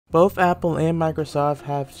Both Apple and Microsoft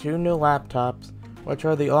have two new laptops, which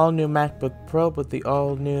are the all-new MacBook Pro with the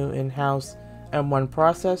all-new in-house M1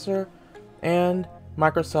 processor, and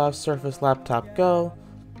Microsoft's Surface Laptop Go,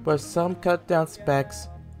 with some cut-down specs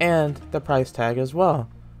and the price tag as well.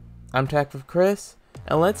 I'm Tech with Chris,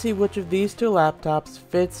 and let's see which of these two laptops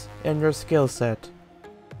fits in your skill set.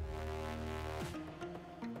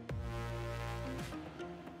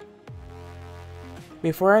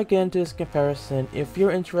 Before I get into this comparison, if you're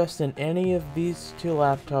interested in any of these two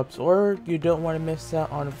laptops or you don't want to miss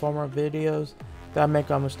out on former videos that I make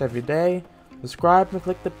almost every day, subscribe and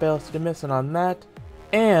click the bell so you don't miss out on that.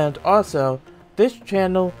 And also, this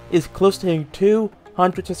channel is close to hitting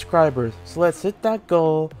 200 subscribers, so let's hit that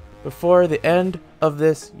goal before the end of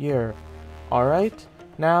this year. Alright,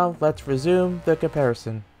 now let's resume the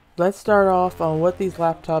comparison. Let's start off on what these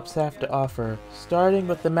laptops have to offer, starting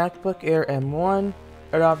with the MacBook Air M1.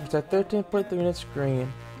 It offers a 13.3-inch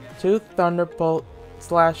screen, two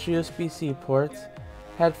Thunderbolt/USB-C ports,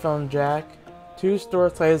 headphone jack, two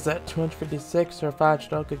storage sizes at 256 or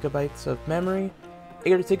 512GB of memory,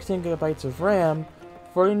 8 or 16GB of RAM,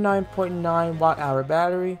 49.9 watt-hour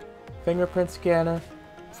battery, fingerprint scanner,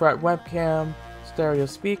 front webcam, stereo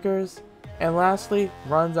speakers, and lastly,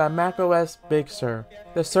 runs on macOS Big Sur.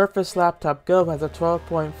 The Surface Laptop Go has a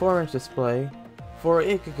 12.4-inch display,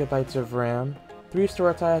 48GB of RAM, 3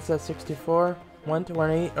 storage sizes at 64,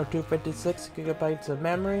 128 or 256GB of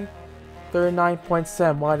memory,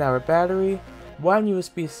 39.7 watt-hour battery, 1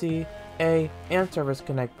 USB-C, A, and Service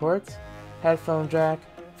Connect ports, headphone jack,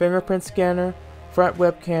 fingerprint scanner, front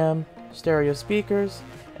webcam, stereo speakers,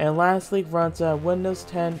 and lastly runs on Windows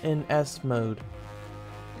 10 in S mode.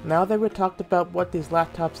 Now that we've talked about what these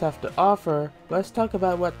laptops have to offer, let's talk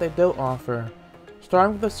about what they don't offer.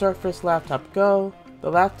 Starting with the Surface Laptop Go, the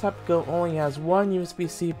Laptop Go only has one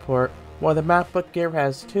USB-C port, while the MacBook Air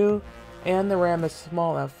has two, and the RAM is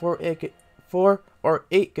small at 4 or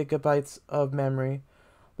 8GB of memory,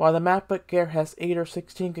 while the MacBook Air has 8 or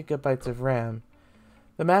 16GB of RAM.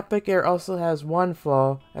 The MacBook Air also has one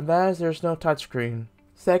flaw, and that is there's no touchscreen.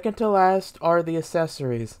 Second to last are the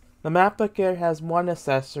accessories. The MacBook Air has one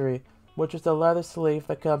accessory, which is the leather sleeve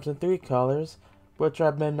that comes in 3 colors, which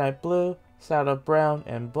are midnight blue, saddle brown,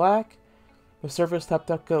 and black. The Surface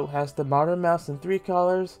Laptop Go has the modern mouse in 3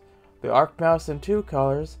 colors, the Arc mouse in 2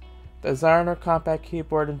 colors, the designer compact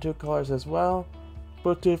keyboard in 2 colors as well,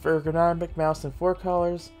 Bluetooth ergonomic mouse in 4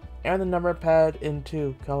 colors, and the number pad in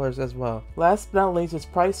 2 colors as well. Last but not least is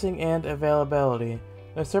pricing and availability.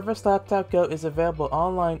 The Surface Laptop Go is available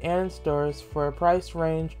online and in stores for a price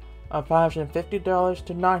range of $550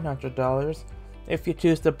 to $900 if you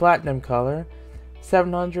choose the Platinum color,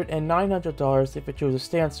 $700 and $900 if you choose a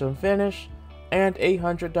sandstone finish, and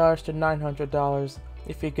 $800 to $900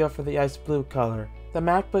 if you go for the ice blue color. The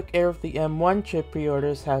MacBook Air with the M1 chip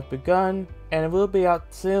pre-orders have begun, and it will be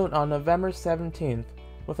out soon on November 17th,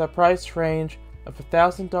 with a price range of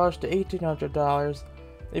 $1,000 to $1,800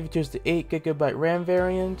 if you choose the 8GB RAM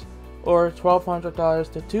variant, or $1,200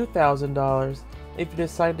 to $2,000 if you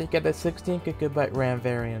decide to get the 16GB RAM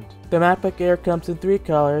variant. The MacBook Air comes in 3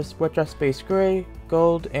 colors, which are Space Gray,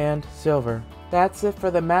 Gold, and Silver. That's it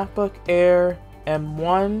for the MacBook Air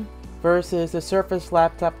M1 versus the Surface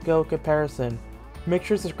Laptop Go comparison. Make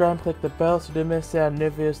sure to subscribe and click the bell so you don't miss out on new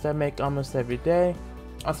videos that I make almost every day.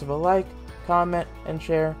 Also leave a like, comment, and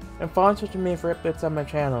share, and follow on social media for updates on my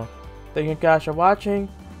channel. Thank you guys for watching,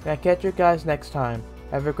 and I'll catch you guys next time.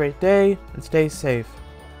 Have a great day, and stay safe.